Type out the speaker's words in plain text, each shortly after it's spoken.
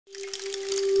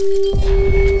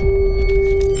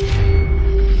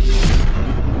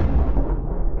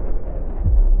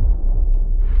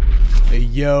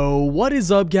Yo, what is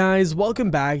up guys?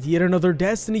 Welcome back to yet another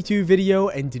Destiny 2 video,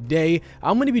 and today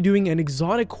I'm going to be doing an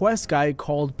exotic quest guide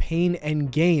called Pain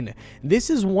and Gain. This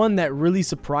is one that really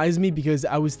surprised me because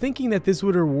I was thinking that this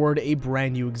would reward a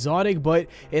brand new exotic, but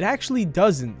it actually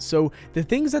doesn't. So the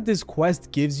things that this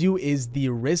quest gives you is the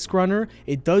Risk Runner.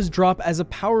 It does drop as a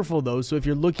powerful though, so if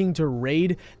you're looking to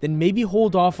raid, then maybe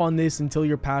hold off on this until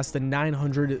you're past the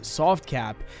 900 soft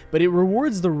cap, but it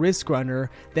rewards the Risk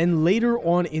Runner. Then later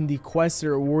on in the quest, it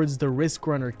rewards the Risk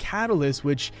Runner Catalyst,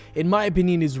 which in my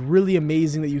opinion is really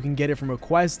amazing that you can get it from a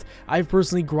quest. I've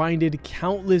personally grinded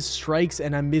countless strikes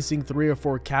and I'm missing 3 or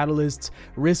 4 catalysts,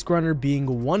 Risk Runner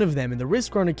being one of them, and the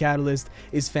Risk Runner Catalyst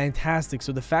is fantastic.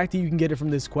 So the fact that you can get it from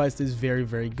this quest is very,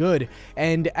 very good.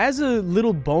 And as a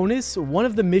little bonus, one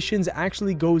of the missions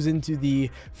actually goes into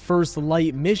the First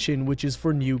Light mission, which is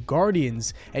for new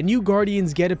Guardians, and new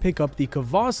Guardians get to pick up the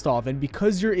Kvostov, and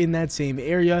because you're in that same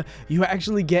area, you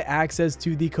actually get access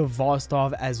to the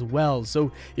Kvostov as well.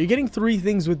 So you're getting 3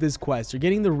 things with this quest. You're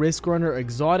getting the Risk Runner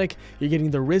exotic, you're getting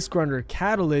the Risk Runner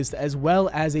Catalyst, as well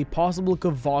as a possible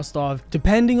Kvostov,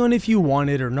 depending on if you want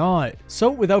it or not. So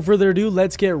without further ado,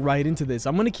 let's get right into this.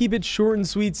 I'm going to keep it short and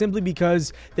sweet simply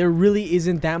because there really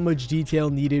isn't that much detail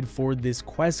needed for this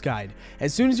quest guide.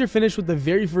 As soon as you're finished with the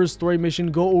very first story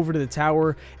mission, go over to the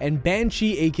tower and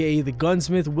Banshee, aka the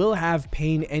gunsmith, will have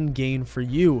Pain and Gain for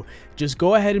you. Just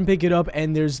go ahead and pick it up,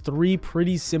 and there's 3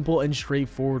 pretty simple and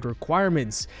straightforward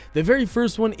requirements. The very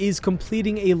first one is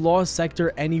completing a lost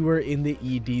sector anywhere in the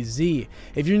EDZ.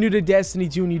 If you're new to Destiny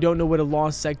 2 and you don't know what a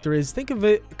lost sector is, think of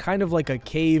it kind of like a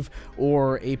cave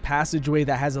or a passageway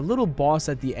that has a little boss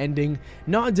at the ending.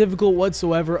 Not difficult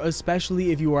whatsoever,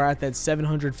 especially if you are at that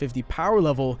 750 power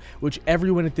level, which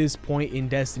everyone at this point in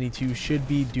Destiny 2 should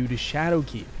be due to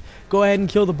Shadowkeep. Go ahead and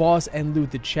kill the boss and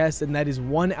loot the chest, and that is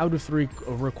 1 out of 3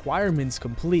 requirements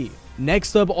complete.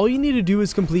 Next up, all you need to do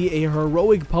is complete a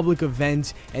heroic public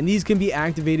event, and these can be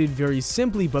activated very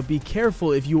simply, but be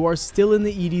careful. If you are still in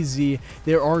the EDZ,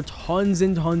 there are tons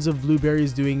and tons of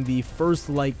blueberries doing the First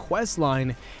Light quest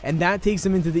line, and that takes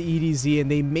them into the EDZ,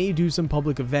 and they may do some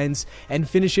public events and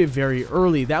finish it very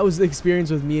early. That was the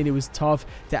experience with me, and it was tough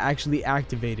to actually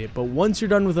activate it. But once you're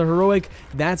done with a heroic,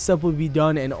 that stuff will be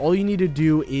done, and all you need to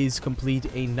do is complete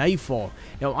a Nightfall.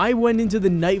 Now, I went into the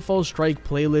Nightfall Strike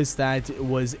playlist that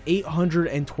was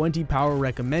 820 power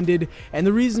recommended, and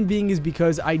the reason being is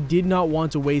because I did not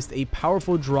want to waste a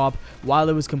powerful drop while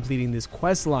I was completing this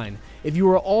quest line. If you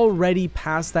are already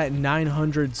past that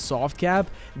 900 soft cap,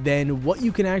 then what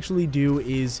you can actually do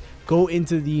is go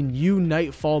into the new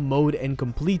Nightfall mode and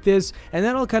complete this, and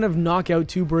that'll kind of knock out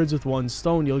 2 birds with 1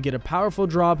 stone. You'll get a powerful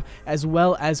drop as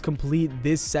well as complete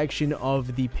this section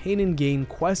of the Pain and Gain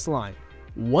quest line.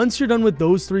 Once you're done with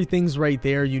those 3 things right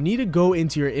there, you need to go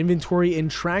into your inventory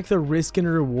and track the Risk and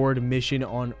Reward mission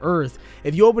on Earth.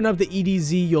 If you open up the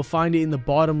EDZ, you'll find it in the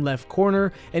bottom left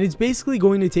corner, and it's basically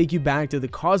going to take you back to the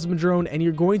Cosmodrome, and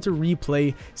you're going to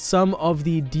replay some of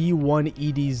the D1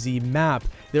 EDZ map.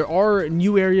 There are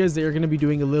new areas that you're going to be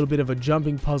doing a little bit of a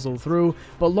jumping puzzle through,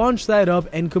 but launch that up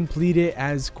and complete it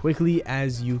as quickly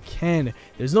as you can.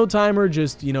 There's no timer,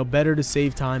 just, better to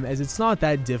save time as it's not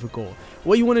that difficult.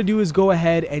 What you want to do is go ahead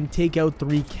and take out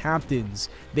 3 captains.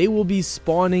 They will be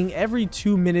spawning every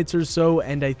 2 minutes or so,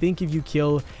 and I think if you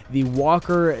kill the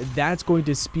walker, that's going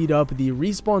to speed up the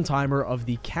respawn timer of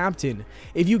the captain.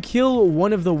 If you kill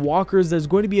one of the walkers, there's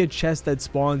going to be a chest that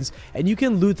spawns, and you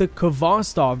can loot the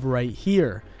Kvostov right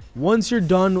here. Once you're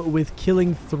done with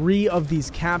killing 3 of these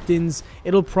captains,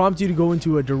 it'll prompt you to go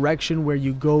into a direction where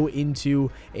you go into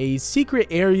a secret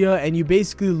area and you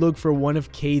basically look for one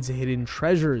of Cade's hidden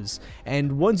treasures.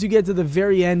 And once you get to the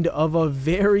very end of a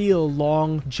very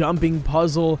long jumping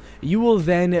puzzle, you will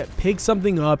then pick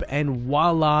something up and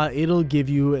voila, it'll give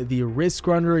you the Risk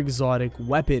Runner exotic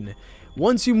weapon.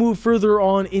 Once you move further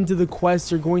on into the quest,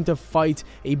 you're going to fight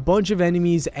a bunch of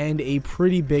enemies and a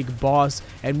pretty big boss,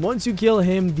 and once you kill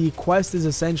him, the quest is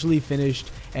essentially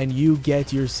finished and you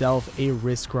get yourself a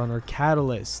Risk Runner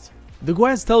Catalyst. The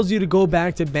quest tells you to go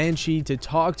back to Banshee to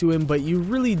talk to him, but you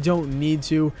really don't need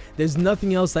to. There's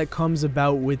nothing else that comes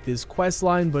about with this quest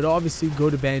line, but obviously go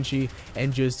to Banshee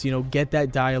and just, get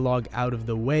that dialogue out of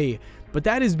the way. But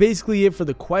that is basically it for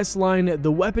the quest line.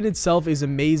 The weapon itself is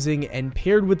amazing, and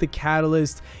paired with the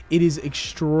catalyst, it is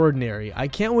extraordinary. I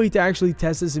can't wait to actually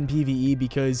test this in PvE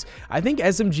because I think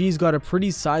SMG's got a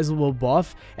pretty sizable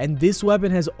buff, and this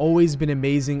weapon has always been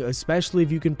amazing, especially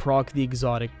if you can proc the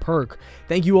exotic perk.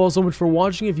 Thank you all so much for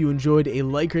watching. If you enjoyed, a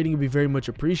like rating would be very much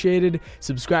appreciated.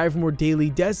 Subscribe for more daily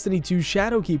Destiny 2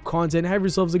 Shadowkeep content. Have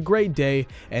yourselves a great day,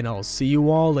 and I'll see you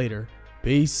all later.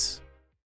 Peace.